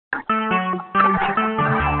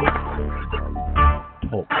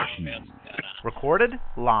Recorded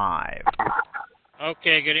live.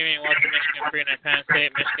 Okay, good evening. Welcome to Michigan Free and Penn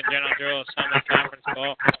State Michigan General Drill Assembly Conference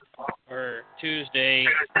Call for Tuesday,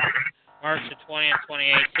 March the 20th,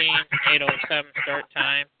 2018, 8:07 start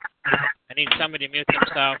time. I need somebody to mute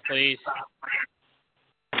themselves, please.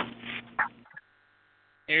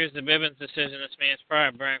 Here's the Bibbins decision. This man's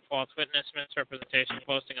prior bearing false witness, misrepresentation,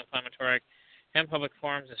 posting inflammatory in public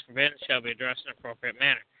forums is forbidden, shall be addressed in an appropriate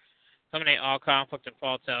manner. Eliminate all conflict and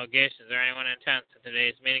false allegations or anyone intent in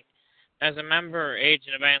today's meeting as a member or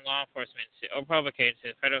agent of any law enforcement or public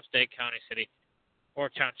agency, federal, state, county, city, or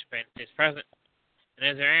township agency is present. And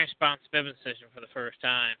is there any response to Bibbins decision for the first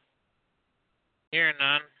time? Hearing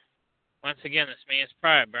none. Once again, this meeting is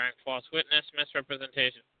prior bearing false witness,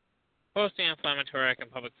 misrepresentation, posting inflammatory in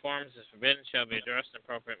public forums is forbidden, shall be addressed in an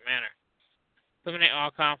appropriate manner. Eliminate all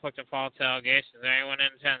conflict and false allegations or anyone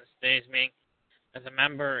intends today's meeting as a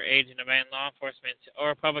member or agent of any law enforcement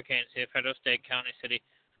or public agency, federal, state, county, city,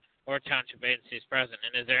 or township agency is present.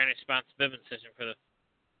 And is there any response to Bibbins decision for the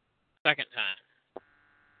second time?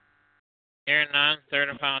 Hearing none. Third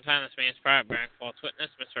and final time, this meeting is prior bearing false witness,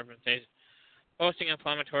 misrepresentation, posting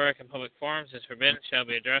inflammatory in public forums is forbidden, shall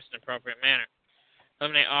be addressed in an appropriate manner.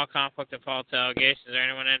 Eliminate all conflict and false allegations or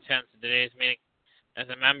anyone intends in today's meeting as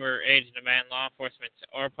a member or agent of any law enforcement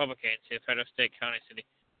or public agency, federal, state, county, city,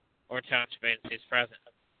 or township agency is present.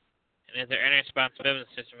 And is there any response to Bibbins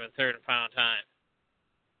decision for the third and final time?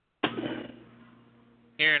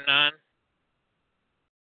 Hearing none.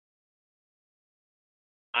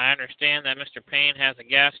 I understand that Mr. Payne has a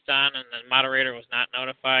guest on and the moderator was not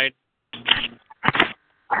notified.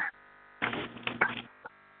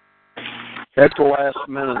 At the last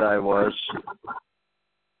minute I was.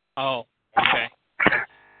 Oh, okay.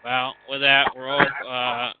 Well, with that, we're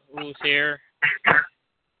all, who's here?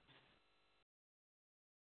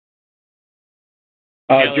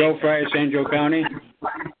 Joe Fry, St. Joe County.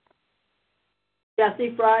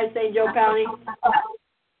 Jesse Fry, St. Joe County.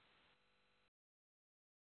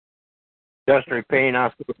 Justin Payne,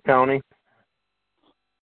 Osceola County.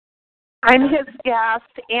 I'm his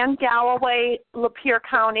guest, Ann Galloway, Lapeer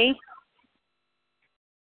County.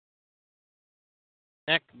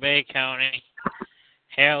 Nick, Bay County.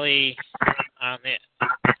 Haley on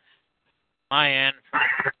my end from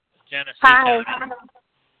Genesee Hi. County.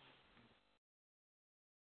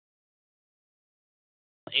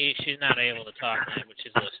 She's not able to talk now, but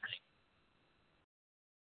she's listening.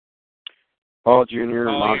 Paul Jr.,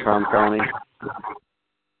 Montcalm County.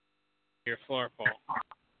 Your floor, Paul.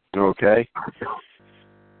 Okay.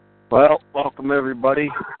 Well, welcome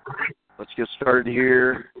everybody. Let's get started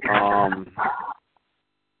here.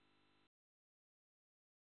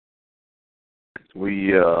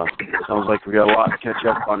 Sounds like we got a lot to catch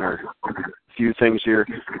up on a few things here.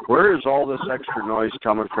 Where is all this extra noise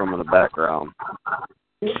coming from in the background?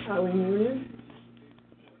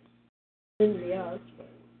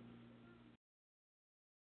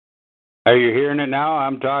 Are you hearing it now?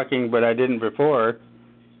 I'm talking, but I didn't before.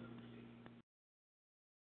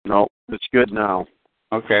 No, it's good now.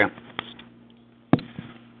 Okay.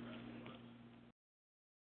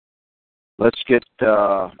 Let's get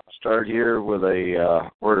started here with a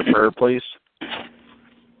word of prayer, please.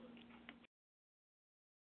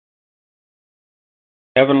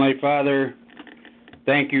 Heavenly Father,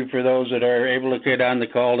 thank you for those that are able to get on the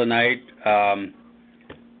call tonight.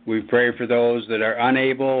 We pray for those that are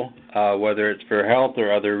unable, whether it's for health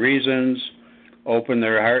or other reasons. Open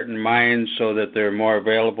their heart and mind so that they're more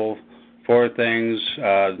available for things,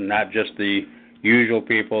 not just the usual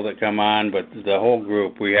people that come on, but the whole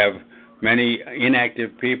group. We have many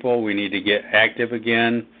inactive people. We need to get active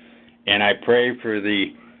again. And I pray for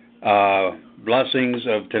the blessings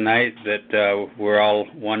of tonight that we're all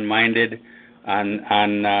one-minded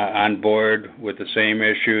on board with the same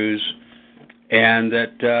issues, and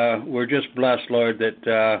that we're just blessed, Lord,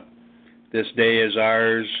 that this day is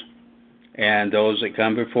ours, and those that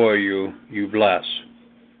come before you, you bless.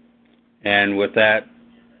 And with that,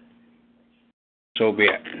 so be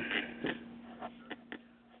it.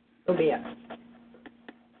 So be it.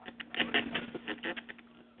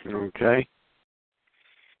 Okay.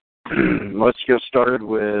 Let's get started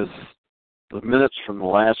with the minutes from the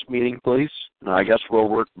last meeting, please. Now, I guess we'll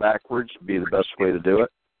work backwards to be the best way to do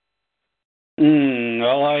it.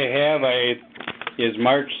 All I have is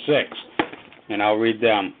March 6th, and I'll read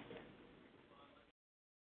them.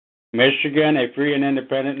 Michigan, a free and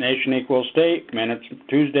independent nation equal state. Minutes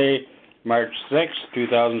Tuesday, March 6,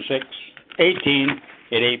 2018,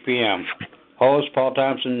 at 8 p.m. Host, Paul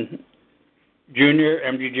Thompson, Jr.,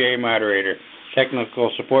 MGJ moderator.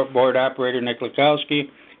 Technical Support Board Operator Nick Lukowski.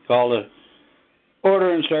 Call to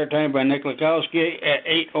order and start time by Nick Lukowski at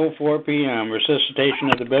 8:04 p.m. Resuscitation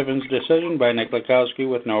of the Bivens decision by Nick Lukowski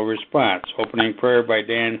with no response. Opening prayer by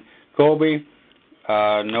Dan Colby.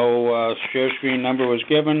 No share screen number was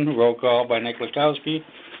given. Roll call by Nick Lukowski.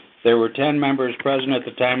 There were 10 members present at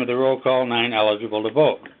the time of the roll call, 9 eligible to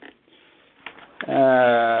vote.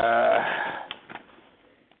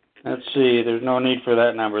 Let's see, there's no need for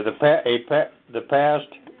that number. The past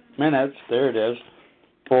minutes, there it is,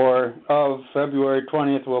 of February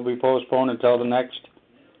 20th will be postponed until the next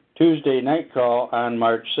Tuesday night call on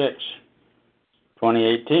March 6,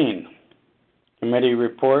 2018. Committee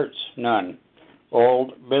reports, none.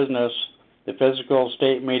 Old business, the physical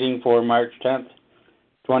state meeting for March 10th,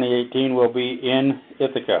 2018 will be in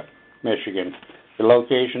Ithaca, Michigan. The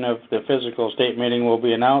location of the physical state meeting will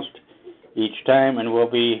be announced each time and will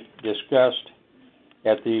be discussed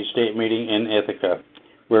at the state meeting in Ithaca.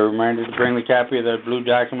 We're reminded to bring the copy of the blue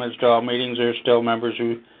documents to all meetings. There are still members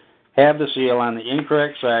who have the seal on the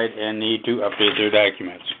incorrect side and need to update their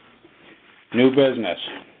documents. New business.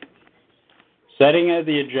 Setting of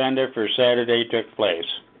the agenda for Saturday took place.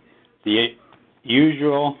 The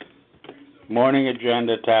usual morning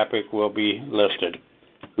agenda topic will be listed.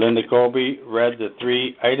 Linda Colby read the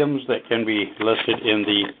 3 items that can be listed in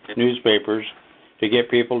the newspapers to get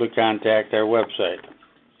people to contact our website.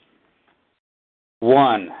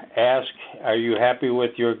 1. Ask, are you happy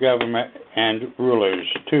with your government and rulers?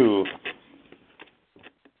 2.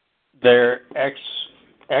 There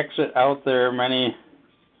exit out there many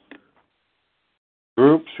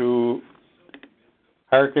groups who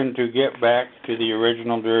hearken to get back to the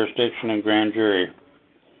original jurisdiction and grand jury.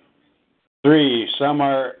 3. Some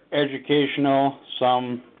are educational,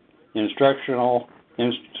 some instructional,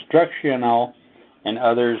 and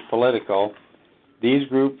others political. These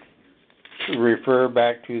groups refer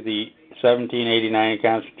back to the 1789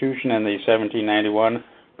 Constitution and the 1791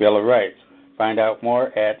 Bill of Rights. Find out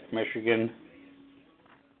more at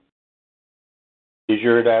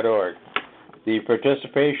michiganleisure.org. The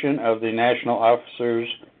participation of the national officers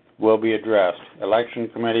will be addressed. Election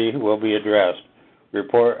committee will be addressed.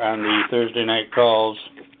 Report on the Thursday night calls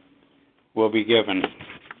will be given.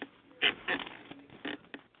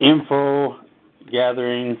 Info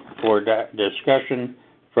gathering for discussion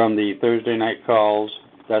from the Thursday night calls.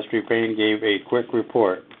 Dusty Payne gave a quick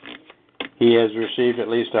report. He has received at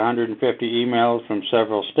least 150 emails from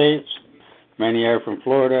several states. Many are from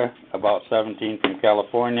Florida, about 17 from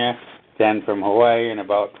California, 10 from Hawaii, and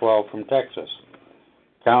about 12 from Texas.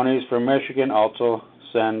 Counties from Michigan also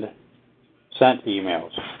sent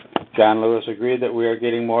emails. John Lewis agreed that we are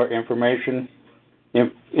getting more information,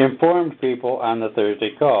 informed people on the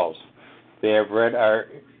Thursday calls. They have read our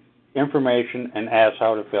information and asked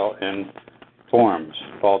how to fill in forms.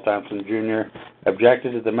 Paul Thompson Jr.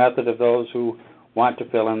 objected to the method of those who want to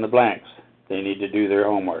fill in the blanks. They need to do their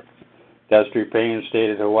homework. Dusty Payne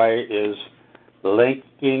stated Hawaii is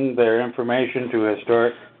linking their information to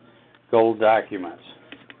historic gold documents.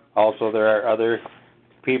 Also, there are other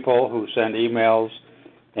people who send emails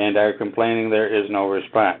and are complaining there is no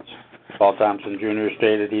response. Paul Thompson Jr.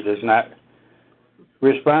 stated he does not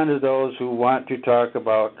respond to those who want to talk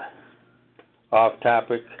about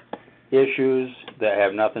off-topic issues that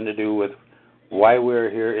have nothing to do with why we're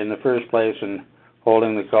here in the first place and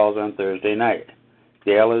holding the calls on Thursday night.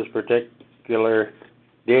 Dale in particular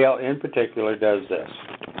does this.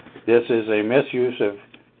 This is a misuse of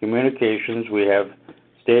communications. We have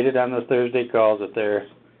stated on the Thursday calls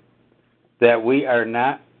that we are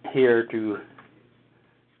not here to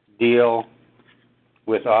deal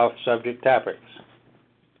with off-subject topics.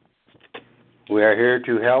 We are here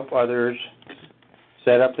to help others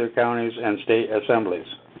set up their counties and state assemblies.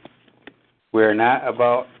 We are not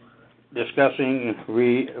about discussing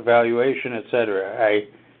reevaluation, etc. I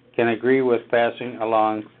can agree with passing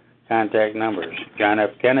along contact numbers. John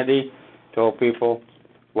F. Kennedy told people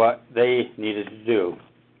what they needed to do.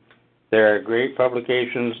 There are great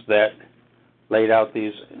publications that laid out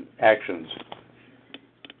these actions.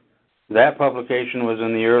 That publication was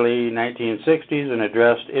in the early 1960s and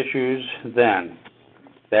addressed issues then.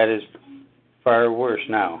 That is far worse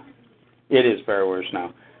now. It is far worse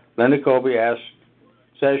now. Linda Colby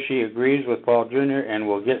says she agrees with Paul Jr. and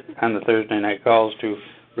will get on the Thursday night calls to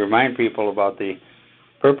remind people about the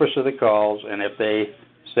purpose of the calls, and if they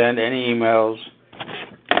send any emails,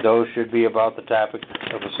 those should be about the topic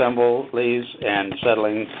of assemblies and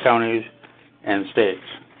settling counties and states.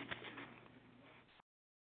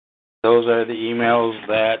 Those are the emails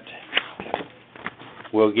that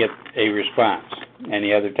will get a response.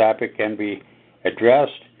 Any other topic can be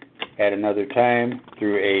addressed at another time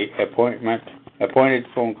through a appointed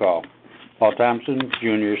phone call. Paul Thompson,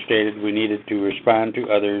 Jr. stated we needed to respond to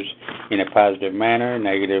others in a positive manner.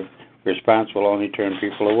 Negative response will only turn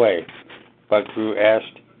people away. Buck Grew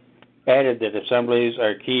added that assemblies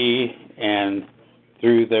are key, and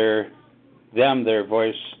through their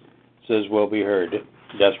voices will be heard.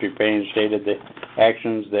 Dusty Payne stated the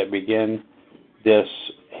actions that begin this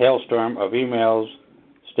hailstorm of emails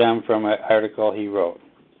stem from an article he wrote.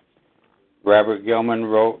 Robert Gilman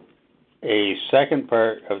wrote a second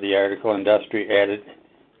part of the article, and Dusty added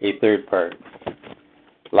a third part.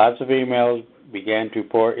 Lots of emails began to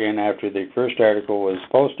pour in after the first article was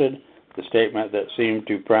posted. The statement that seemed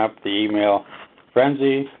to prompt the email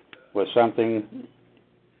frenzy was something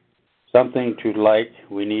to like,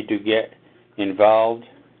 we need to get involved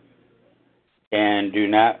and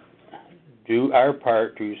do our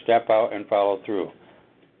part to step out and follow through.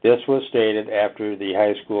 This was stated after the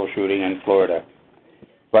high school shooting in Florida.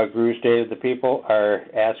 Buck Grew stated the people are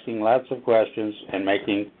asking lots of questions and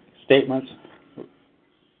making statements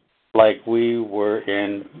like we were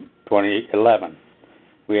in 2011.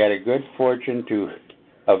 We had a good fortune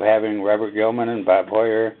of having Robert Gilman and Bob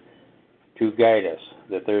Hoyer to guide us.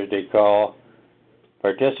 The Thursday call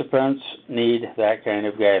participants need that kind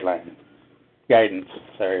of guidance.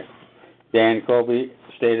 Dan Colby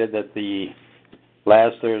stated that the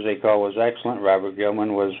last Thursday call was excellent. Robert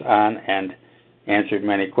Gilman was on and answered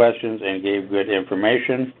many questions and gave good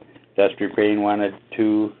information. Dusty Payne wanted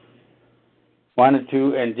to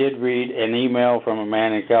and did read an email from a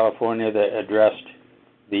man in California that addressed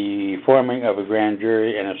the forming of a grand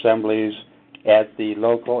jury and assemblies at the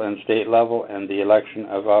local and state level and the election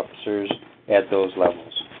of officers at those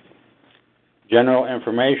levels. General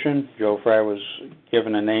information, Joe Fry was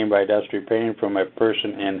given a name by Dusty Payne from a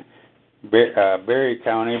person in Berry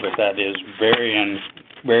County, but that is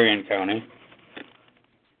Berrien County.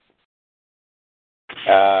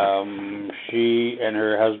 She and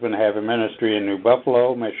her husband have a ministry in New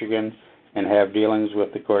Buffalo, Michigan, and have dealings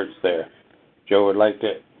with the courts there. Joe would like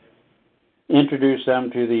to introduce them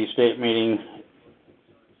to the state meeting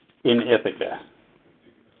in Ithaca.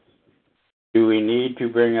 Do we need to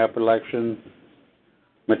bring up election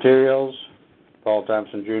materials? Paul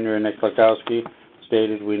Thompson Jr. and Nick Lakowski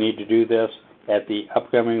stated we need to do this at the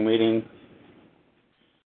upcoming meeting,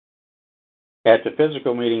 at the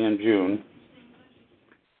physical meeting in June.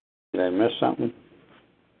 Did I miss something?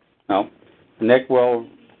 No. Nick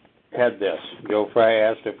had this. Joe Fry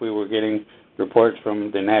asked if we were getting reports from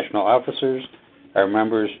the national officers. Are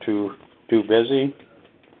members too busy?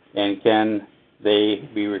 And can they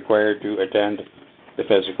be required to attend the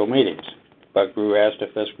physical meetings? Buck Grew asked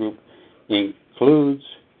if this group includes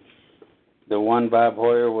the one Bob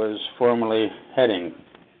Hoyer was formerly heading.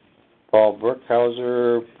 Paul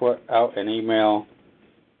Brookhauser put out an email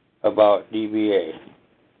about DBA.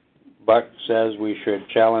 Buck says we should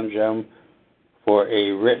challenge them for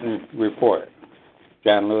a written report.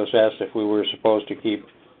 John Lewis asked if we were supposed to keep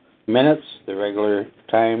minutes, the regular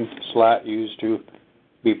time slot used to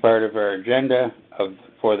be part of our agenda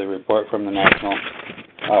for the report from the national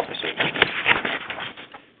officers.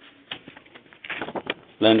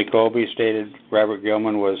 Linda Colby stated Robert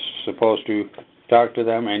Gilman was supposed to talk to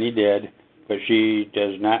them, and he did, but she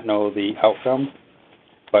does not know the outcome.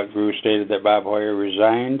 Buck Grew stated that Bob Hoyer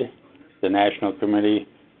resigned. The National Committee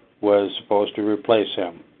was supposed to replace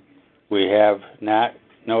him. We have not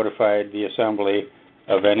notified the Assembly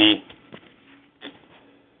of any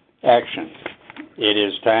action. It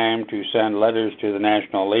is time to send letters to the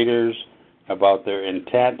national leaders about their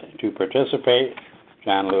intent to participate.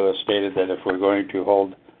 John Lewis stated that if they are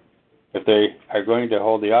going to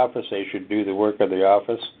hold the office, they should do the work of the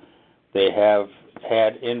office. They have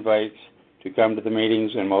had invites to come to the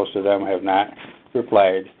meetings, and most of them have not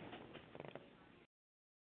complied.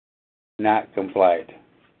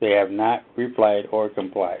 They have not replied or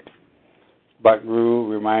complied. Buck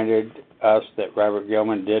Grew reminded us that Robert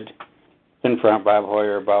Gilman did confront Bob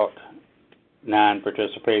Hoyer about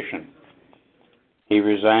non-participation. He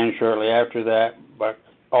resigned shortly after that. Buck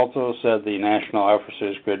also said the national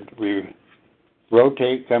officers could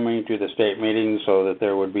rotate coming to the state meetings so that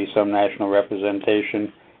there would be some national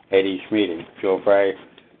representation at each meeting. Joe Fry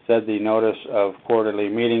said the notice of quarterly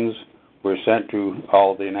meetings were sent to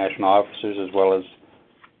all the national officers as well as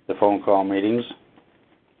the phone call meetings.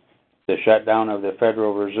 The shutdown of the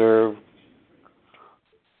Federal Reserve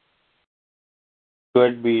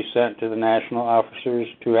could be sent to the national officers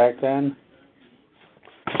to act on.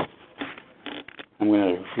 I'm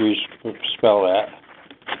going to respell that.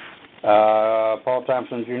 Paul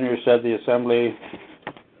Thompson Jr. said the Assembly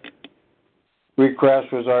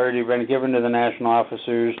request was already been given to the national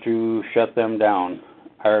officers to shut them down.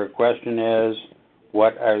 Our question is,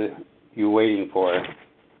 what are you waiting for?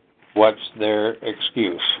 What's their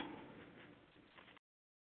excuse?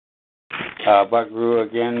 Buck Grew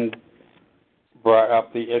again brought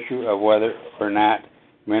up the issue of whether or not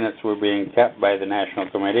minutes were being kept by the National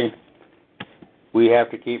Committee. We have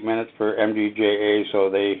to keep minutes for MDJA, so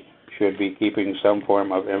they should be keeping some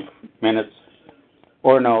form of minutes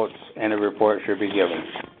or notes, and a report should be given.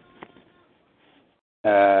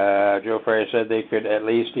 Joe Frey said they could at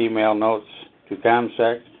least email notes to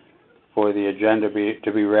ComSec for the agenda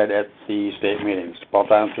to be read at the state meetings. Paul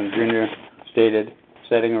Thompson Jr. stated,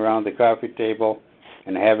 sitting around the coffee table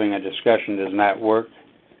and having a discussion does not work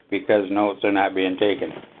because notes are not being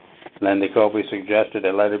taken. Linda Colby suggested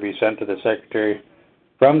a letter be sent to the Secretary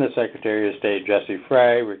from the Secretary of State, Jesse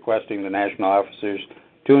Fry, requesting the national officers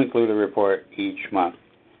to include a report each month.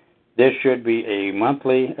 This should be a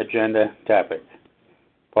monthly agenda topic.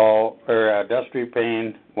 Dusty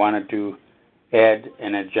Payne wanted to add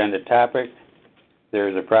an agenda topic. There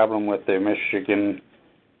is a problem with the Michigan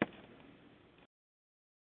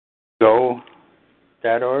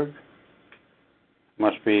Go.org.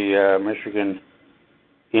 Must be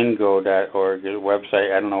MichiganIngo.org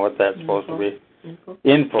website. I don't know what that's supposed to be.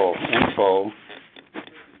 Info.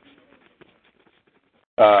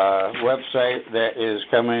 Website that is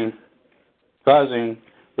causing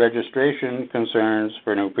registration concerns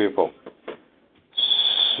for new people.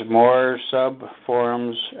 More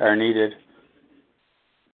sub-forums are needed.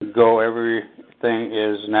 Everything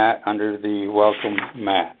is not under the welcome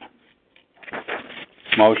mat.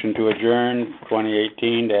 Motion to adjourn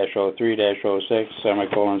 2018-03-06,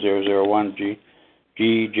 001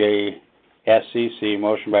 GJSCC.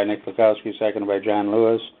 Motion by Nick Lukowski, seconded by John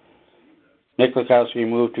Lewis. Nick Lukowski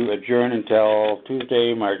moved to adjourn until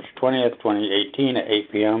Tuesday, March 20th, 2018 at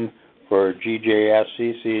 8 p.m. for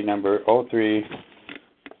GJSCC number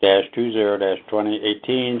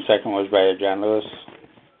 03-20-2018. Second was by John Lewis.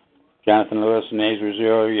 Jonathan Lewis, nays were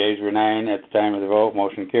 0, yeas were 9 at the time of the vote.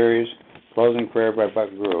 Motion carries. Closing prayer by Buck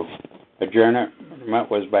Grew. Adjournment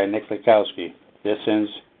was by Nick Lukowski. This ends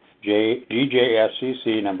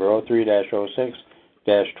GJSCC number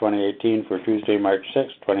 03-06-2018 for Tuesday, March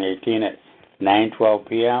 6, 2018 at 9:12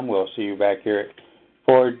 p.m. We'll see you back here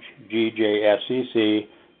for GJSCC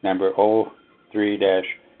number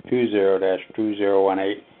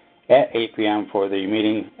 03-20-2018 at 8 p.m. for the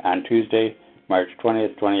meeting on Tuesday, March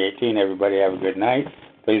 20th, 2018. Everybody have a good night.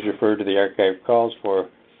 Please refer to the archived calls for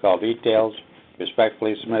call details.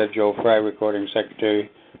 Respectfully submitted, Joe Fry, Recording Secretary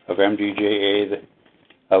of MDJA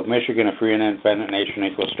of Michigan, a free and independent nation,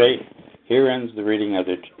 equal state. Here ends the reading of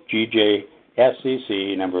the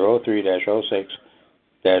GJSCC number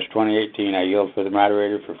 03-06-2018. I yield for the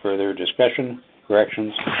moderator for further discussion,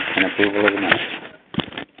 corrections, and approval of the minutes.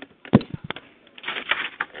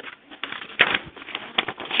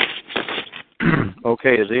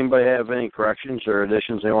 Okay, does anybody have any corrections or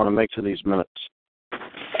additions they want to make to these minutes?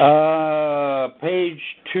 Page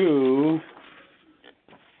 2,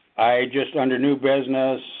 I just, under new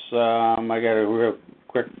business, I got a real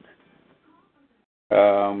quick,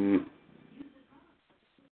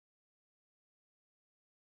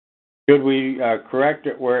 should we correct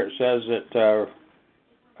it where it says that,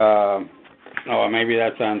 maybe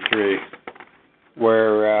that's on 3,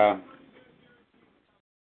 where,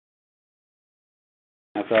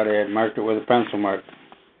 I thought I had marked it with a pencil mark,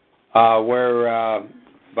 where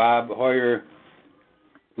Bob Hoyer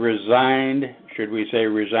resigned, should we say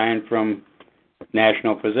resigned from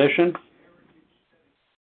national position?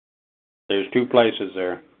 There's 2 places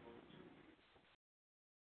there.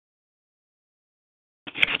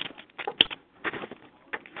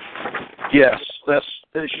 Yes,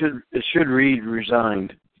 it should read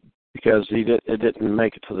resigned because it didn't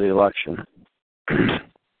make it to the election.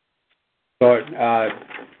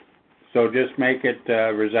 So just make it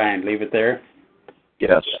resigned. Leave it there?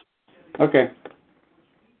 Yes. Okay.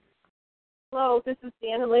 Hello, this is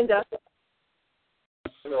Dan and Linda.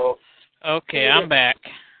 Hello. Okay, I'm back.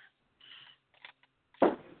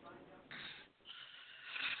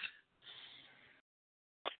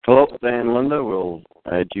 Hello, Dan and Linda. We'll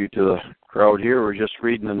add you to the crowd here. We're just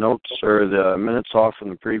reading the notes or the minutes off from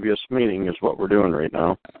the previous meeting is what we're doing right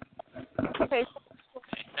now. Okay.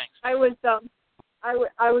 Thanks. I was going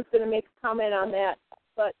to make a comment on that,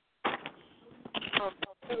 but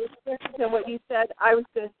than what you said, I was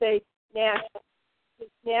going to say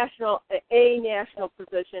national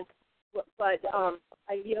position, but I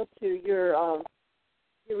yield to your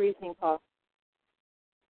reasoning, Paul.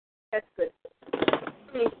 That's good.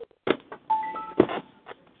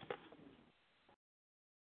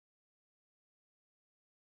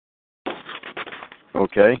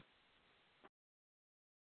 Okay.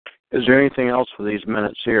 Is there anything else for these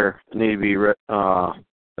minutes here that need to be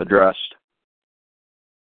addressed?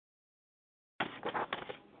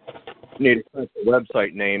 Need to put the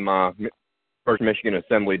website name,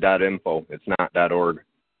 firstmichiganassembly.info. It's not .org.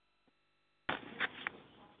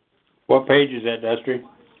 What page is that, Destry?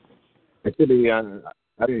 It should be on,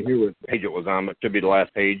 I didn't hear what page it was on, but it should be the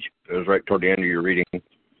last page. It was right toward the end of your reading.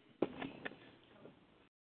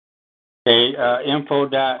 Okay, info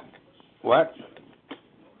dot what?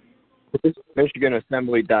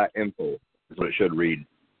 Michiganassembly.info is what it should read.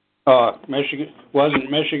 Michigan,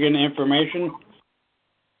 wasn't Michigan information?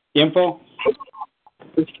 Info?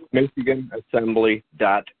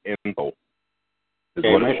 Michiganassembly.info is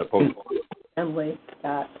Okay, what it's supposed to be.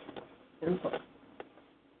 Assembly.info.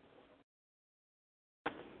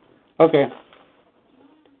 Okay.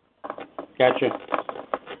 Gotcha.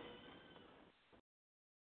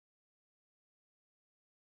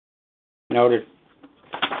 Noted.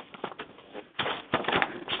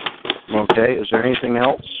 Okay. Is there anything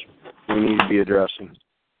else we need to be addressing?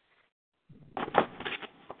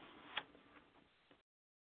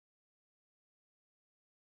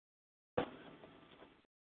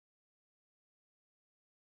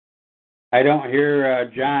 I don't hear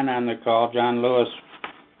John on the call. John Lewis,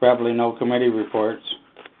 probably no committee reports.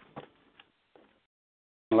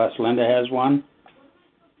 Unless Linda has one.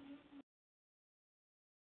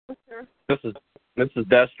 This is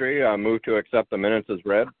Destry. I move to accept the minutes as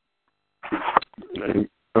read.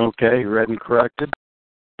 Okay, read and corrected.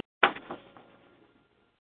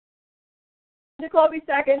 Jacoby,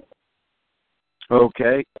 second.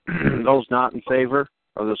 Okay. Those not in favor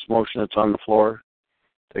of this motion that's on the floor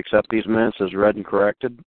to accept these minutes as read and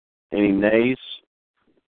corrected? Any nays?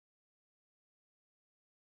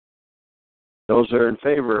 Those that are in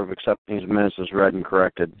favor of accepting these minutes as read and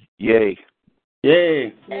corrected, yay.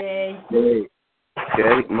 Yay. Yay. Yay.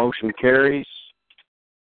 Okay, motion carries.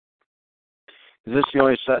 Is this the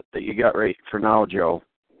only set that you got right for now, Joe?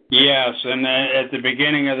 Yes, and at the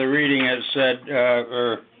beginning of the reading it said,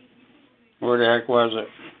 or where the heck was it?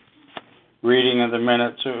 Reading of the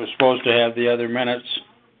minutes. It was supposed to have the other minutes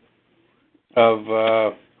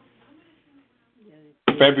of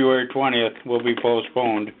February 20th will be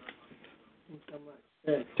postponed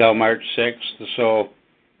till March 6th. So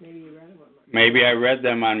maybe I read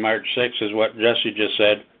them on March 6th is what Jesse just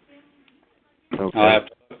said. Okay.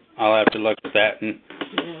 I'll have to look at that, and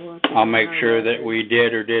I'll make sure that we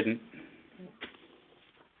did or didn't.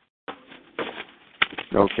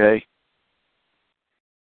 Okay.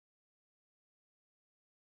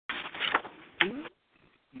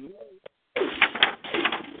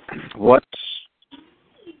 What's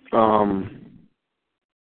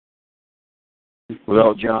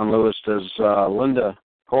without John Lewis, does Linda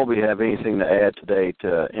Colby have anything to add today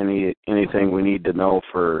to anything we need to know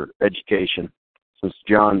for education, since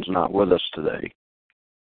John's not with us today?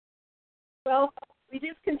 Well, we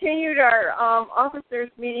just continued our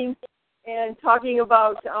officers meeting and talking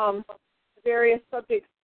about the various subjects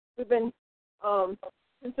we've been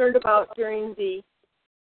concerned about during the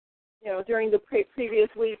previous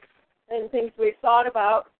week, and things we've thought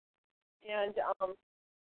about. And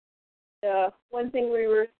the one thing we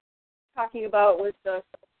were talking about was the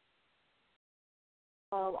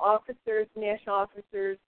officers, national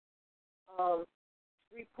officers,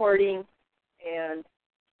 reporting and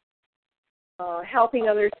helping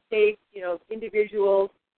other states,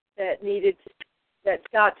 individuals that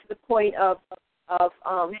got to the point of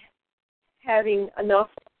having enough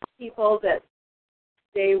people that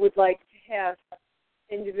they would like to have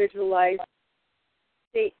individualized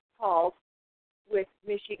state calls with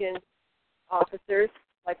Michigan officers,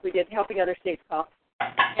 like we did helping other states call.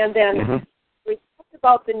 And then we talked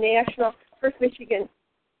about the national First Michigan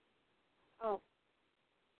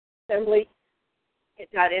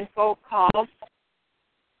Assembly.info calls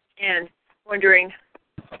and wondering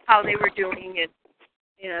how they were doing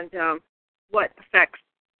and what effects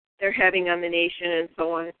they're having on the nation and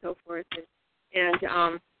so on and so forth.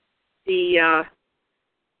 And the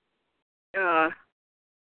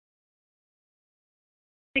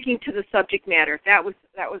sticking to the subject matter. That was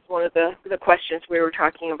one of the questions we were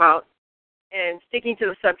talking about. And sticking to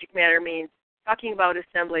the subject matter means talking about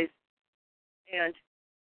assemblies. And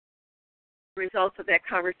the results of that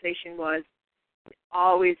conversation was it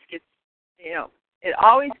always gets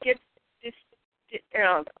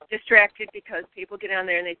distracted because people get on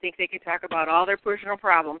there and they think they can talk about all their personal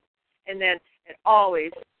problems, and then it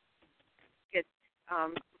always gets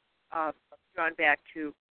drawn back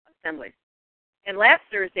to assemblies. And last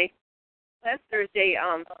Thursday, Destry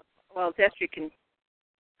can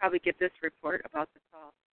probably give this report about the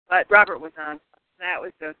call. But Robert was on. That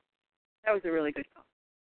was a really good call.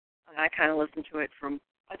 And I kind of listened to it from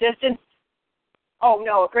a distance. Oh,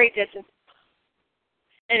 no, a great distance.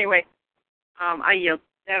 Anyway, I yield.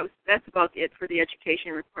 That's about it for the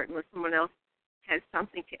education report, unless someone else has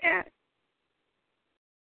something to add.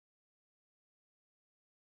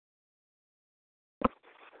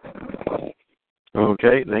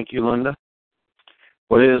 Okay, thank you, Linda.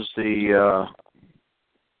 What is the...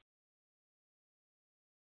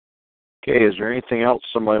 Okay, is there anything else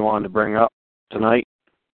somebody wanted to bring up tonight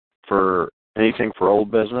for anything for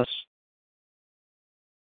old business?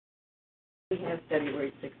 We have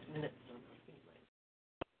February 6 minutes.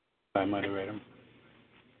 I might have read them.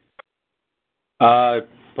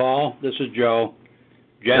 Paul, this is Joe.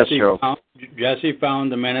 Jesse, Joe. Jesse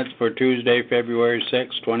found the minutes for Tuesday, February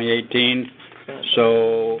 6, 2018,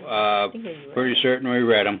 so pretty certain we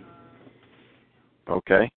read them.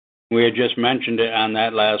 Okay. We had just mentioned it on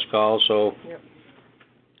that last call, so, yep.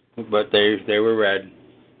 But they were read.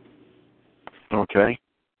 Okay.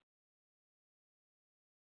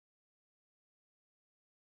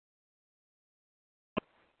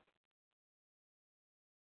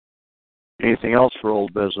 Anything else for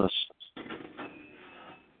old business?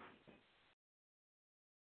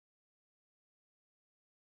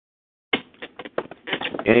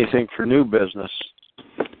 Anything for new business?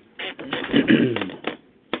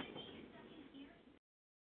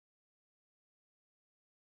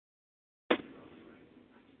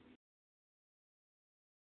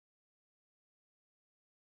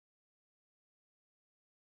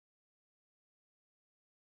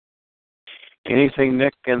 Anything,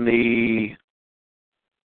 Nick, in the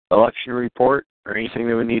election report or anything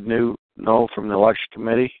that we need to know from the election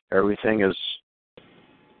committee? Everything is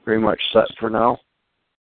pretty much set for now?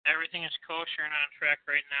 Everything is kosher and on track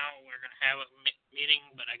right now. We're going to have a meeting,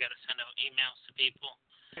 but I got to send out emails to people.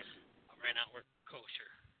 Right now we're kosher.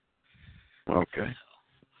 Okay. So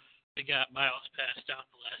we got bylaws passed out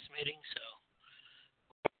the last meeting, so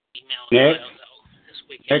email bylaws out this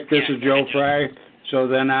weekend. Nick, this is Joe Fry. So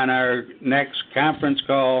then on our next conference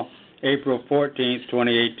call, April 14th,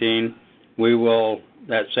 2018, we will,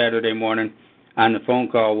 that Saturday morning, on the phone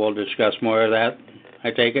call, we'll discuss more of that,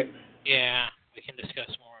 I take it? Yeah, we can discuss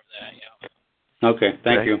more of that, yeah. Okay,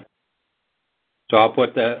 thank you. So I'll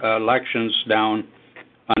put the elections down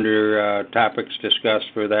under topics discussed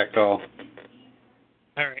for that call.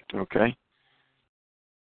 All right. Okay.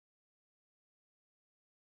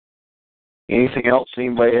 Anything else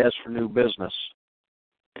anybody has for new business?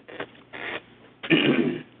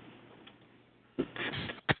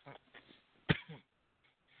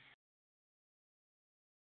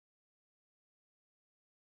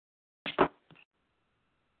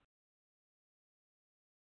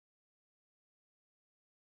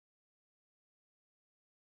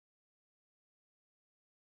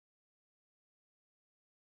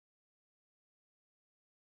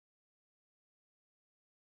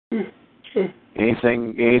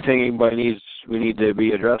 Anything we need to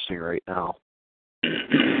be addressing right now?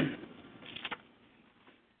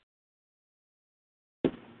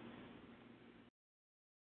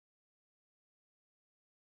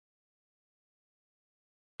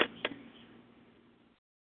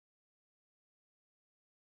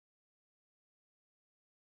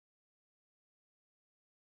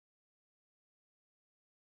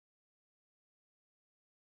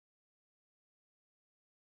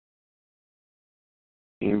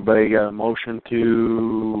 Anybody got a motion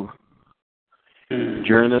to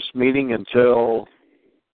adjourn this meeting until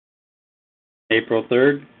April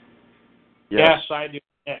 3rd? Yes, I do.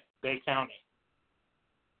 Nick, Bay County.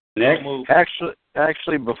 Nick?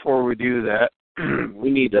 Actually, before we do that,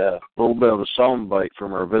 we need a little bit of a soundbite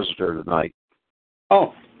from our visitor tonight.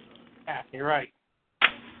 Oh. Yeah, you're right.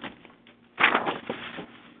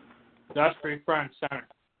 Industry Front Center.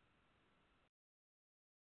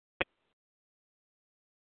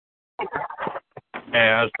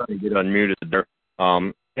 Yeah, I was trying to get unmuted there.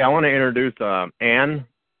 I want to introduce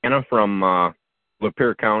Anna from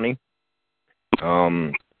Lapeer County.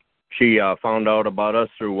 She found out about us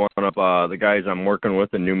through one of the guys I'm working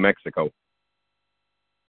with in New Mexico.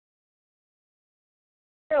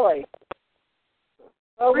 Really?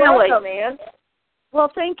 Well, Really? welcome, Ann.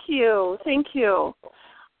 Well, thank you. Thank you.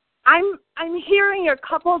 I'm hearing a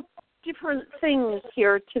couple different things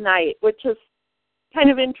here tonight, which is kind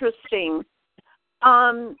of interesting.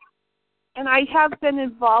 And I have been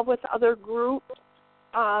involved with other groups,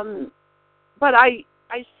 but I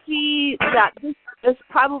see that this is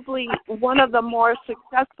probably one of the more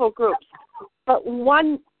successful groups. But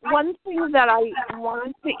one one thing that I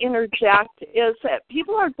want to interject is that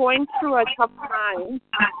people are going through a tough time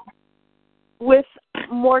with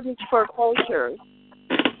mortgage foreclosures.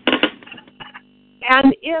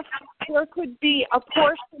 And if there could be a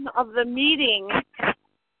portion of the meeting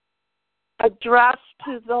addressed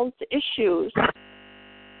to those issues.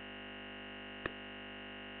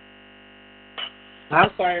 I'm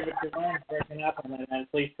sorry, but your line's breaking up on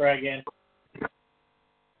that. Please try again.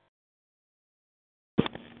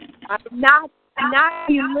 I'm not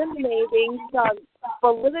eliminating the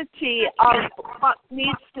validity of what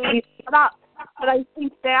needs to be set up, but I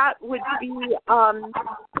think that would be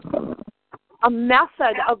a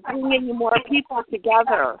method of bringing more people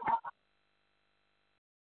together.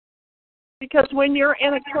 Because when you're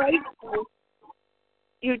in a crisis,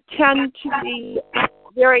 you tend to be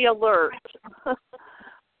very alert.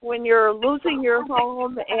 When you're losing your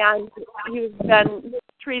home and you've been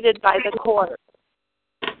mistreated by the court.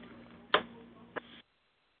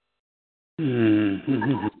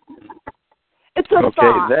 Mm-hmm. It's a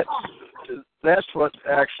thought. That's what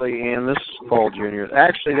actually, and this is Paul Jr.,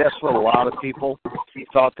 actually that's what a lot of people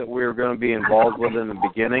thought that we were going to be involved with in the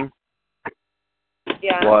beginning.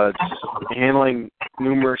 Yeah. Was handling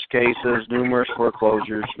numerous cases, numerous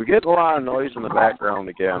foreclosures. We get a lot of noise in the background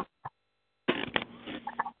again.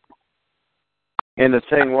 And the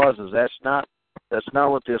thing is that's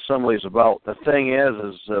not what the assembly is about. The thing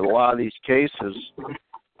is that a lot of these cases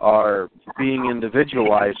are being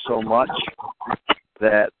individualized so much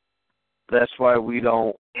that that's why we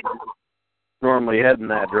don't normally head in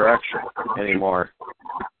that direction anymore.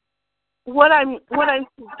 What I'm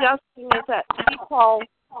suggesting is that people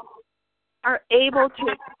are able to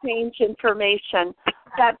exchange information,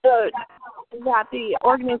 that the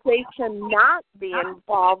organization not be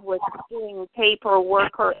involved with doing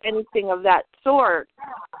paperwork or anything of that sort.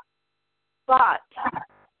 But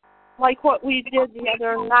like what we did the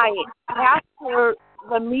other night, after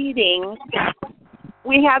the meeting,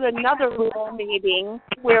 we had another little meeting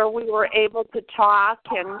where we were able to talk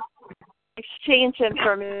and exchange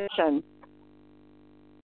information.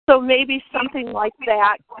 So maybe something like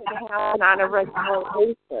that could happen on a regular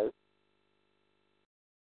basis.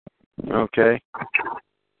 Okay.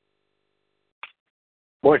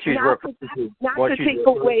 What she's Not to take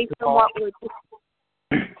away from what we're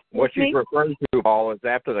doing. What she's referring to, Paul, is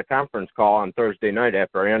after the conference call on Thursday night,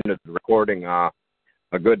 after I ended the recording, a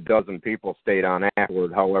good dozen people stayed on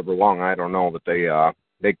afterward, however long, I don't know, but they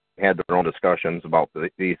had their own discussions about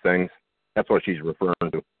these things. That's what she's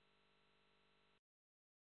referring to.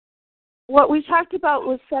 What we talked about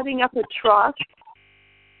was setting up a trust,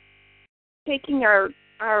 taking our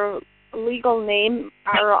legal name,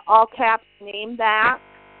 our all caps name back,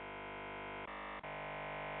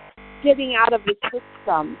 getting out of the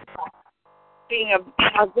system, being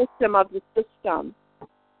a victim of the system.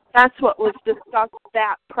 That's what was discussed,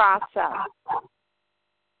 that process.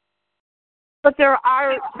 But there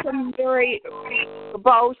are some very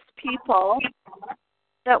verbose people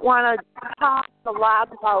that want to talk a lot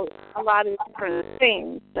about a lot of different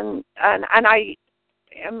things, and I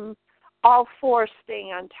am all for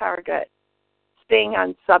staying on target, staying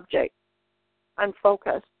on subject, on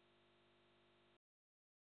focus.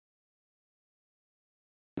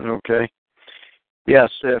 Okay.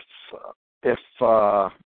 Yes, if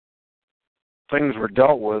things were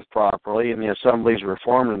dealt with properly and the assemblies were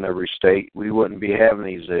formed in every state, we wouldn't be having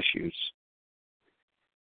these issues.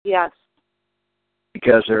 Yes.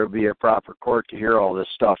 Because there would be a proper court to hear all this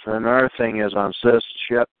stuff. And another thing is on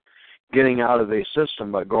citizenship, getting out of a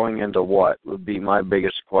system but going into what would be my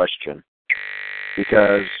biggest question.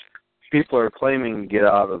 Because people are claiming to get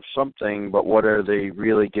out of something, but what are they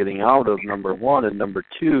really getting out of, number one? And number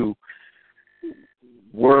two,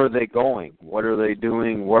 where are they going? What are they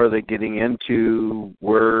doing? What are they getting into?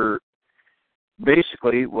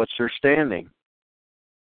 Basically, what's their standing?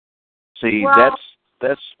 See, well,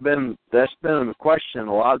 that's been a question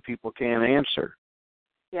a lot of people can't answer.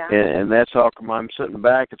 Yeah. And that's how come I'm sitting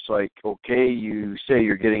back. It's like, okay, you say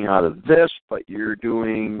you're getting out of this, but you're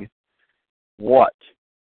doing what?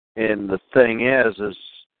 And the thing is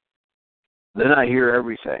then I hear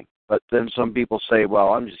everything. But then some people say, well,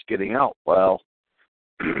 I'm just getting out. Well,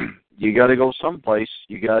 you got to go someplace.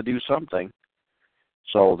 You got to do something.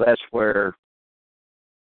 So that's where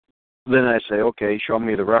then I say, okay, show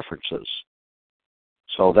me the references.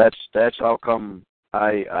 So that's how come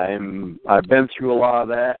I've been through a lot of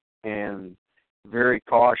that and very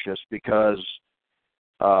cautious because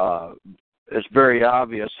it's very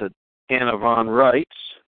obvious that Anna Von Reitz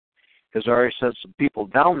has already sent some people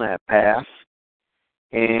down that path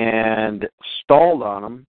and stalled on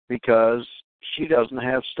them because she doesn't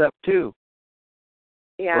have step 2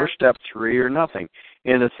 or step 3 or nothing.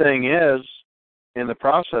 And the thing is, in the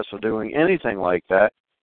process of doing anything like that,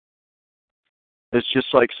 it's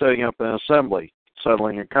just like setting up an assembly,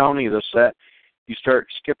 settling a county, this, that. You start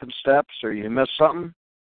skipping steps or you miss something,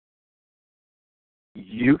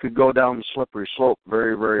 you could go down the slippery slope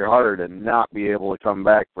very, very hard and not be able to come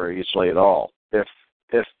back very easily at all. If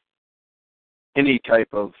any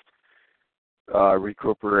type of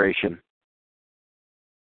recuperation,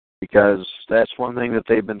 because that's one thing that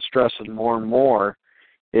they've been stressing more and more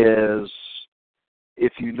is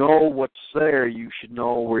if you know what's there, you should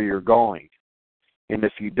know where you're going. And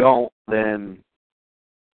if you don't, then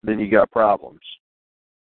you got problems.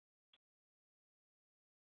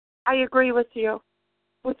 I agree with you,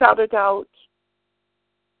 without a doubt.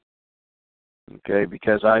 Okay,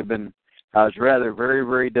 because I was rather very,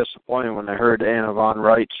 very disappointed when I heard Anna Von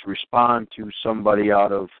Wright's respond to somebody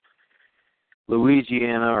out of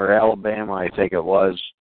Louisiana or Alabama, I think it was,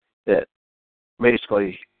 that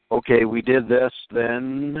basically, okay, we did this,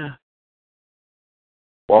 then,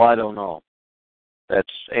 well, I don't know. That's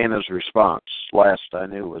Anna's response. Last I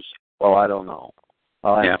knew was, well, I don't know.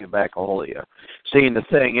 I'll have to get back a hold of you. See, and the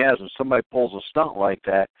thing is, when somebody pulls a stunt like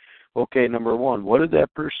that, okay, number one, what did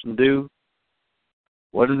that person do?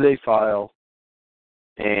 What did they file?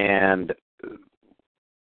 And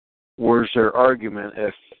where's their argument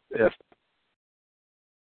if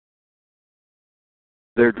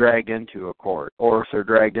they're dragged into a court, or if they're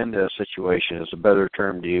dragged into a situation is a better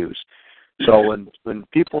term to use. So when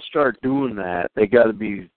people start doing that, they got to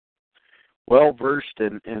be well versed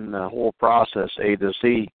in the whole process A to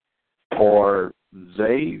Z, or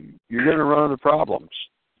you're going to run into problems.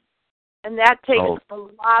 And that takes a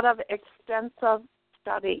lot of extensive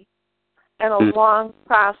study and a long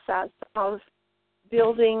process of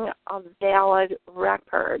building a valid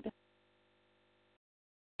record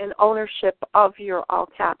and ownership of your all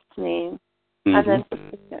caps name, and then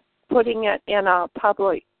putting it in a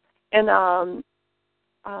public, in a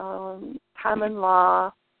common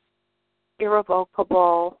law,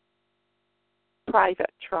 irrevocable, private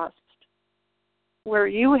trust, where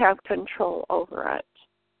you have control over it.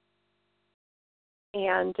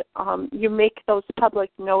 And you make those public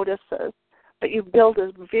notices, but you build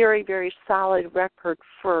a very, very solid record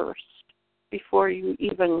first before you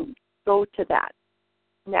even go to that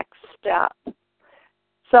next step.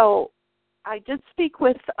 So I did speak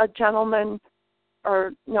with a gentleman,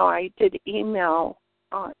 I did email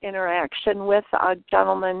interaction with a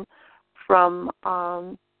gentleman from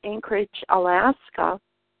Anchorage, Alaska,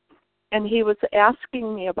 and he was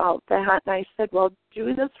asking me about that, and I said, well,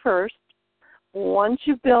 do this first. Once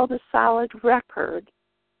you build a solid record,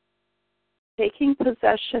 taking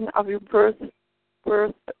possession of your birth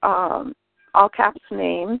all caps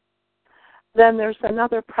name, then there's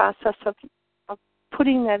another process of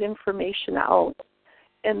putting that information out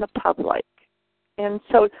in the public. And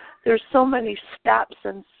so there's so many steps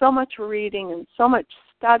and so much reading and so much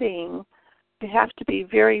studying. You have to be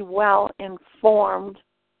very well informed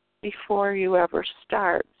before you ever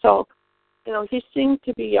start. So, he seemed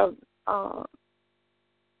to be have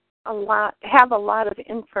a lot of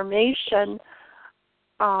information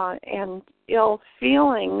and ill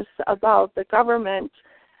feelings about the government.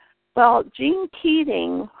 Well, Gene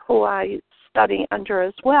Keating, who I study under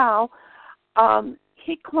as well,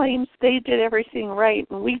 he claims they did everything right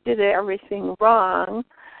and we did everything wrong,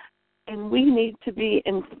 and we need to be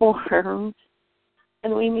informed,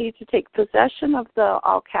 and we need to take possession of the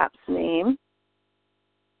all caps name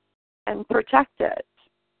and protect it.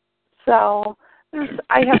 So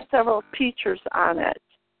I have several features on it,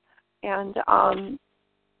 and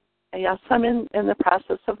yes, I'm in the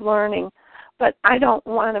process of learning, but I don't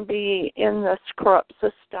want to be in this corrupt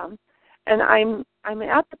system. And I'm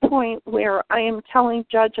at the point where I am telling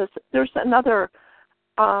judges, there's another,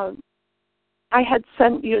 I had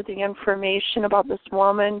sent you the information about this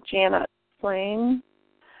woman, Janet Flame.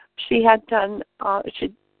 She had done,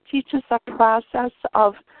 she teaches a process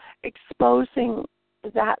of exposing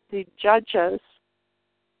that the judges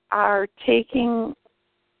are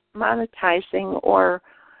monetizing or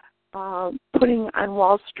putting on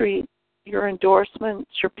Wall Street your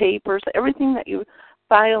endorsements, your papers, everything that you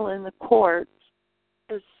file in the courts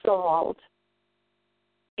is sold.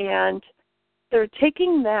 And they're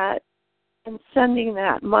taking that and sending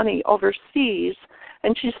that money overseas,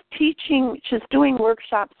 and she's doing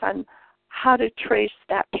workshops on how to trace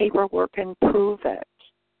that paperwork and prove it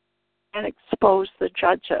and expose the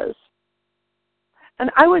judges.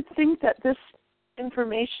 And I would think that this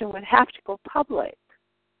information would have to go public.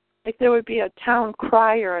 Like there would be a town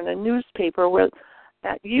crier in a newspaper where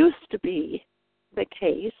that used to be the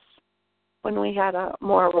case when we had a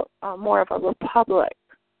more of a republic.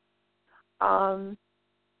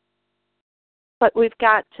 But we've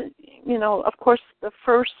got to, of course, the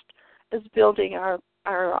first is building our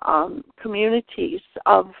communities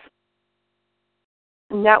of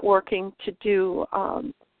networking to do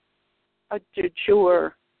a de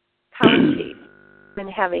jure county and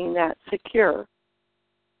having that secure.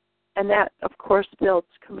 And that, of course, builds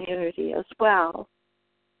community as well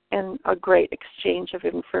and a great exchange of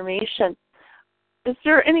information. Is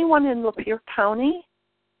there anyone in Lapeer County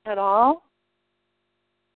at all?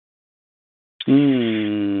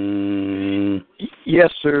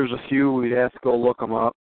 Yes, there's a few. We'd have to go look them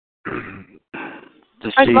up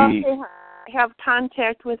to I'd see. love to have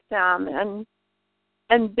contact with them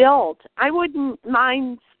and build. I wouldn't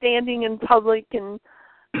mind standing in public and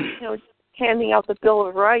handing out the Bill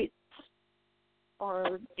of Rights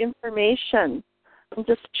or information and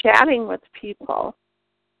just chatting with people.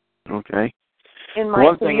 Okay. In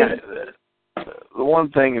my community. The one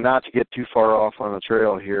thing, not to get too far off on the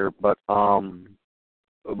trail here, but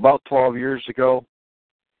about 12 years ago,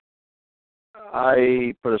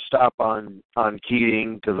 I put a stop on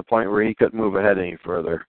Keating to the point where he couldn't move ahead any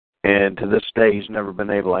further. And to this day, he's never been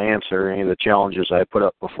able to answer any of the challenges I put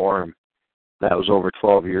up before him. That was over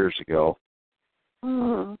 12 years ago.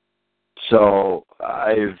 Mm-hmm. So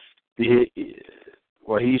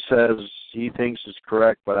what he says he thinks is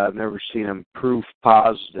correct, but I've never seen him proof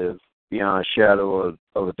positive beyond a shadow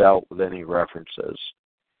of a doubt with any references.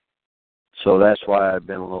 So that's why I've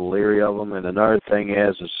been a little leery of them. And another thing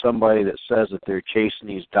is somebody that says that they're chasing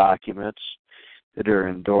these documents that are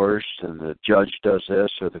endorsed and the judge does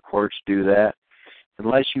this or the courts do that,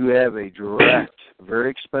 unless you have a direct, very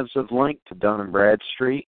expensive link to Dun &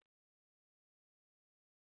 Bradstreet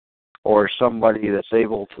or somebody that's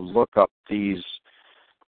able to look up these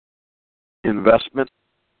investment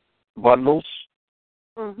bundles,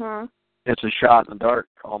 Mm-hmm. it's a shot in the dark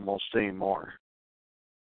almost anymore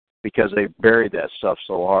because they buried that stuff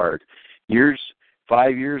so hard.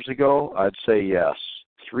 5 years ago, I'd say yes.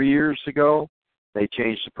 3 years ago, they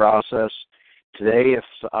changed the process. Today, if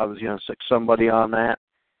I was going to stick somebody on that,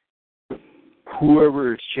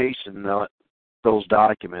 whoever is chasing those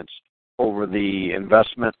documents over the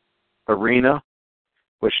investment arena,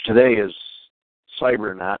 which today is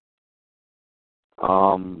CyberNet,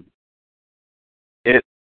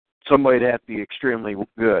 somebody'd have to be extremely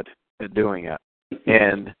good at doing it.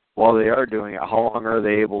 And while they are doing it, how long are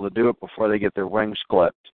they able to do it before they get their wings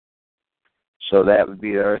clipped? So that would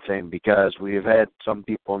be the other thing, because we have had some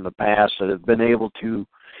people in the past that have been able to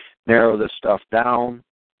narrow this stuff down,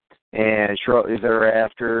 and shortly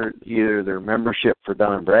thereafter, either their membership for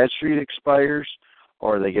Dun & Bradstreet expires,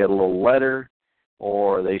 or they get a little letter,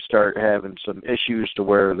 or they start having some issues to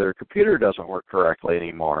where their computer doesn't work correctly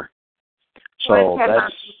anymore. So I had that's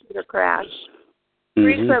my computer crash. Mm-hmm.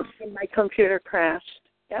 Recently, my computer crashed.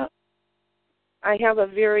 Yep. I have a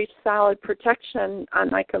very solid protection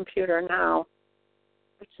on my computer now,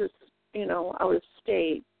 which is, out of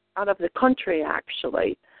state, out of the country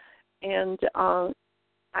actually, and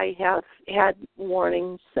I have had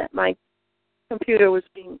warnings that my computer was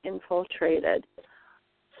being infiltrated.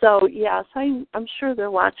 So yes, I'm sure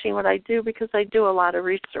they're watching what I do because I do a lot of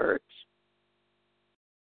research.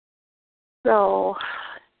 So,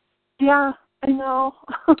 yeah, I know.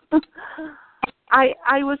 I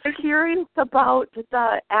was curious about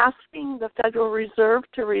asking the Federal Reserve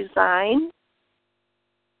to resign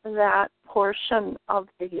that portion of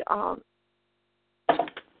the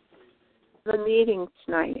meeting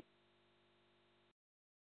tonight.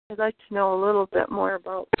 I'd like to know a little bit more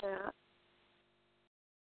about that.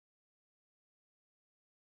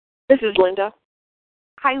 This is Linda.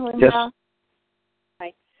 Hi, Linda. Yes.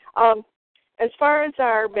 Hi. As far as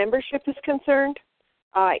our membership is concerned,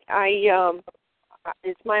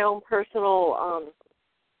 it's my own personal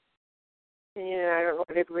opinion. I don't know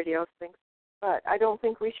what everybody else thinks, but I don't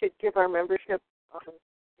think we should give our membership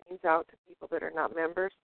things out to people that are not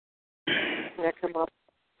members. Connect them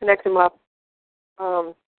up.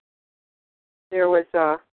 There was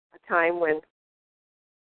a time when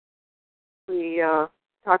we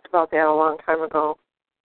talked about that a long time ago,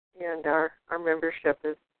 and our membership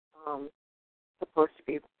is supposed to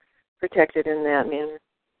be protected in that manner.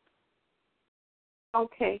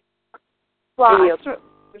 Okay. Well, I certainly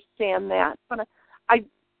understand that, but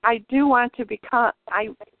I do want to become. I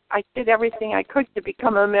did everything I could to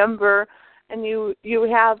become a member, and you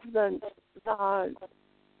have the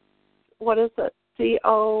what is it,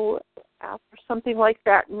 COF or something like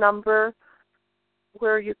that number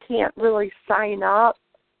where you can't really sign up.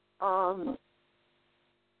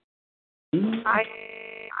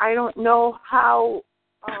 I don't know how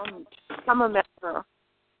to become a member,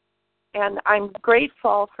 and I'm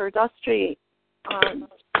grateful for Dusty to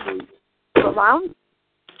allow me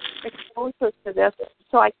exposure to this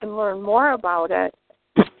so I can learn more about it.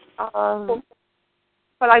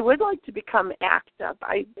 But I would like to become active.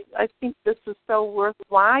 I think this is so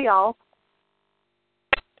worthwhile.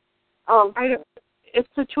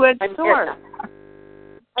 It's a two-edged sword.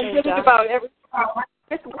 I'm thinking about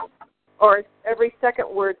every second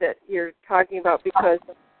word that you're talking about because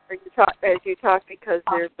there's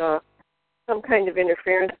some kind of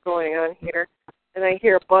interference going on here, and I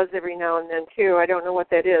hear a buzz every now and then too. I don't know what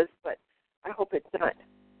that is, but I hope it's not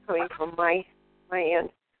coming from my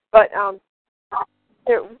end. But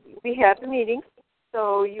we have the meetings,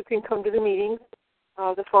 so you can come to the meetings,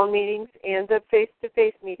 the phone meetings and the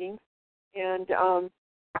face-to-face meetings, and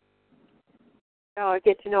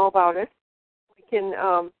get to know about us. We can,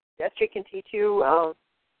 Esther can teach you.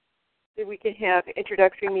 We can have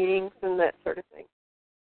introductory meetings and that sort of thing.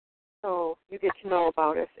 So you get to know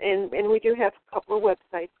about us, and we do have a couple of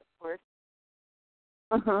websites, of course.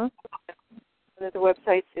 Uh-huh. One of the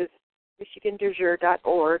websites is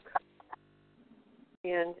michigandejour.org,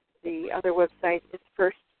 and the other website is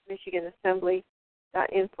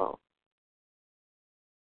firstmichiganassembly.info.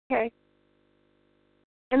 Okay.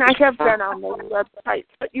 And I have been on those websites,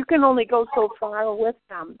 but you can only go so far with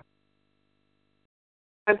them.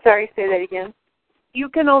 I'm sorry, say that again. You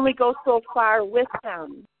can only go so far with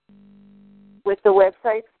them. With the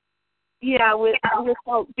websites? Yeah,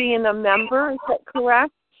 without being a member, is that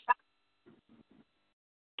correct?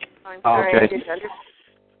 I'm sorry, Okay. I didn't understand.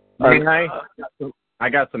 I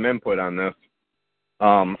got some input on this.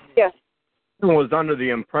 Yes. Was under the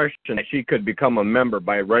impression that she could become a member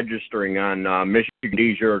by registering on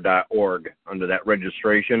michigandejour.org under that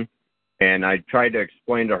registration. And I tried to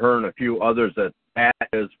explain to her and a few others that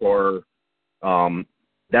is for,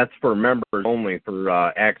 that's for members only for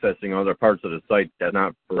accessing other parts of the site. That's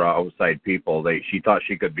not for outside people. She thought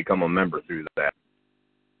she could become a member through that.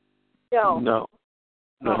 No. No.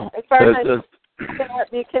 As far as you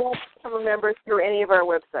cannot become a member through any of our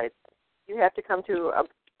websites. You have to come to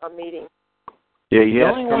a meeting. Yeah, you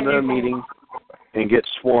have to come to a meeting and get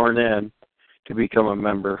sworn in to become a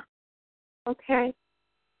member. Okay.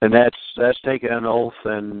 And that's taking an oath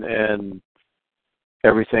and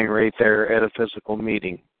everything right there at a physical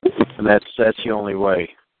meeting. And that's the only way.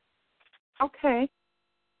 Okay.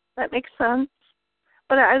 That makes sense.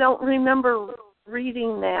 But I don't remember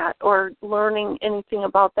reading that or learning anything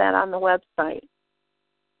about that on the website.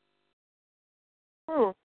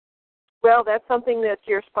 Well, that's something that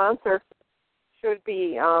your sponsor should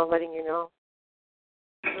be letting you know.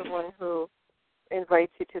 The one who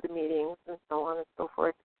invites you to the meetings and so on and so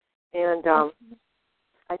forth. And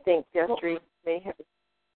I think Destry may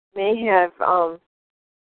have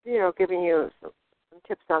given you some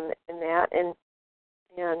tips in that, and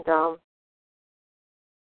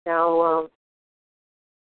now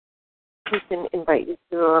he can invite you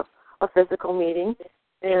to a physical meeting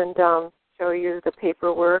and show you the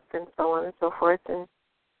paperwork and so on and so forth, and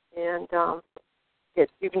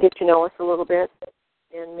you can get to know us a little bit,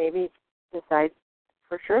 and maybe decide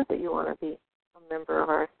for sure that you want to be a member of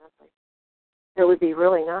our assembly. It would be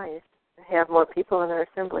really nice to have more people in our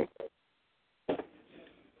assembly.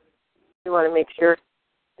 We want to make sure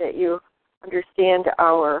that you understand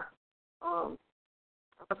our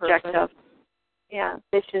objective. Yeah.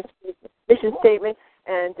 mission statement,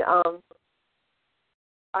 and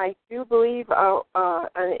I do believe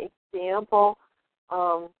an example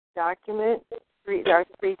document, three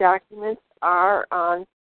documents are on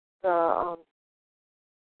the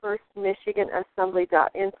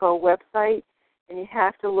firstmichiganassembly.info website, and you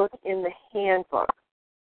have to look in the handbook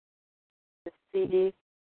to see the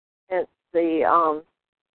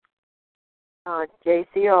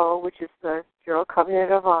JCO, which is the General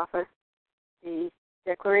Covenant of Office, the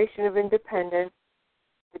Declaration of Independence,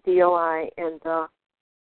 the DOI, and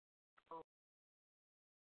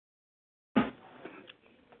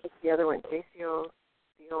what's the other one? JCO,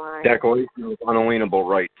 DOI. Declaration of Unalienable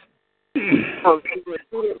Rights. Declaration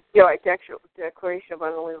of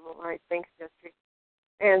Unalienable Rights. Thanks, Destry.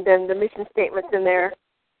 And then the mission statement's in there,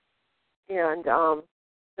 and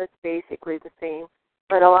that's basically the same.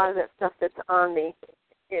 But a lot of that stuff that's on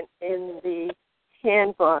in the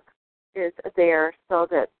handbook is there so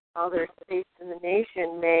that other states in the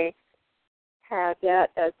nation may have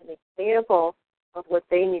that as an example of what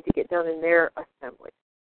they need to get done in their assemblies.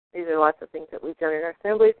 These are lots of things that we've done in our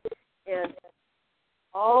assemblies. And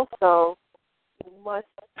also, you must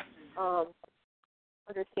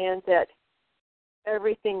understand that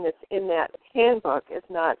everything that's in that handbook is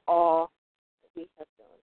not all that we have done,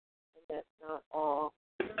 and that's not all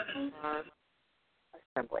our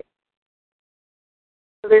assembly.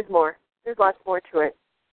 So there's more. There's lots more to it,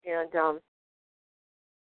 and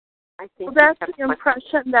I think that's the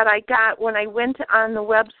impression that I got when I went on the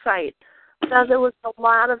website. That there was a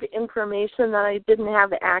lot of information that I didn't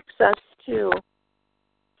have access to.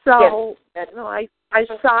 So yes. I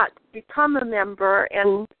sought to become a member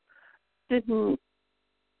and I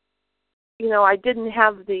didn't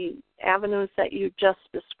have the avenues that you just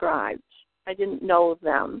described. I didn't know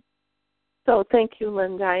them. So thank you,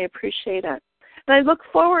 Linda. I appreciate it. And I look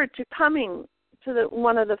forward to coming to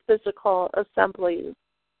one of the physical assemblies.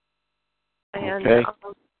 And, okay.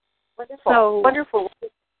 Wonderful. So wonderful.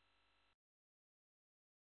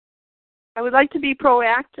 I would like to be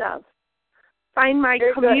proactive. Find my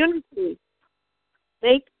Very community.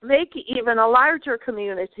 Make even a larger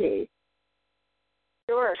community.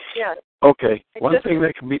 Sure, yes. Okay. One thing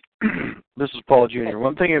that can be, this is Paul Jr.,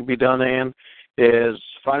 one thing that can be done, Ann, is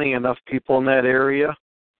finding enough people in that area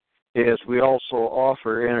is we also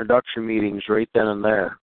offer introduction meetings right then and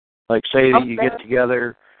there. Like say that you get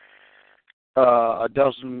together a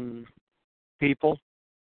dozen people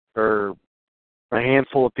or a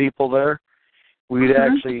handful of people there, we'd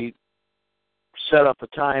actually set up a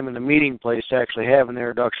time in the meeting place to actually have an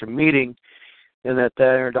introduction meeting. And at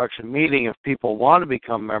that introduction meeting, if people want to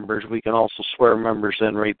become members, we can also swear members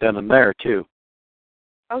in right then and there, too.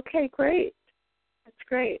 Okay, great. That's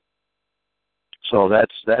great. So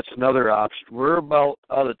that's another option. We're about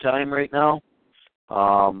out of time right now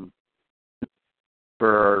for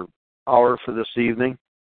our hour for this evening.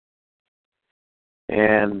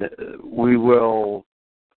 And we will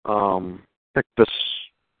pick this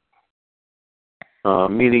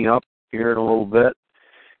meeting up here in a little bit.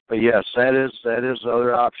 But yes, that is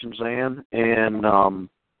other options, Ann, and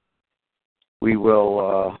we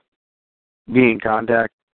will be in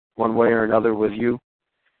contact one way or another with you.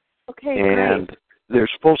 Okay, and great.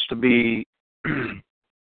 There's supposed to be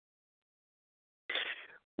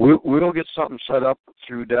we'll get something set up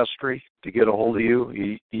through Destry to get a hold of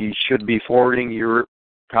you. He should be forwarding your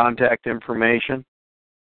contact information.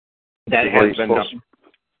 That has been done.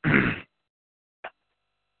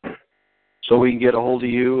 So we can get a hold of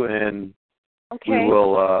you, and we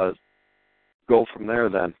will go from there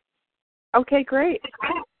then. Okay, great.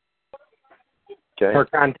 Okay. Her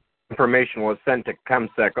contact information was sent to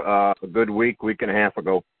Gjscc a good week and a half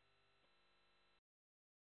ago.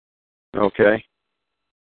 Okay.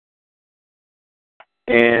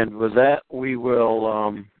 And with that, we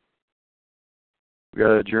will we got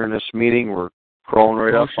to adjourn this meeting. We're crawling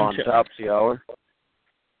right up on top of the hour.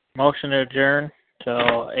 Motion to adjourn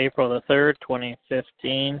till April the 3rd,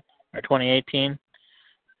 2015 or 2018.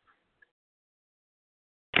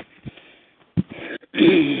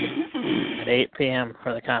 At 8 p.m.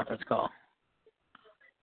 for the conference call.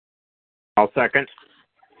 I'll second.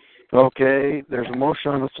 Okay, there's a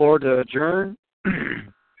motion on the floor to adjourn.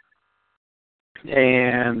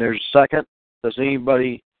 And there's a second. Does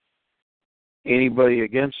anybody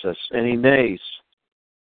against us? Any nays?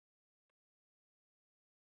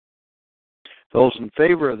 Those in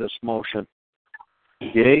favor of this motion?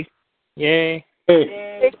 Yay? Yay.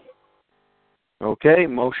 Yay. Okay,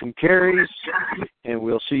 motion carries, and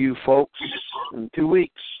we'll see you folks in 2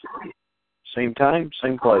 weeks. Same time,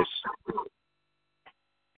 same place.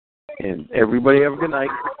 And everybody have a good night.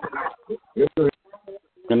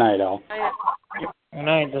 Good night, all. Good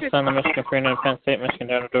night. This is on the Michigan Freedom of Penn State, Michigan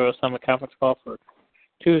Downtown Summit Conference Call for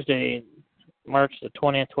Tuesday, March the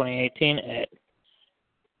 20th, 2018 at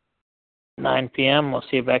 9 p.m. We'll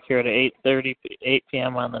see you back here at 8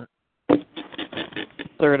 p.m. on the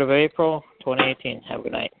 3rd of April, 2018. Have a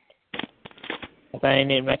good night. If any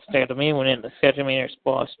need to contact me, we need to schedule me or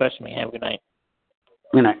special me. Have a good night.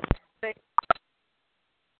 Good night.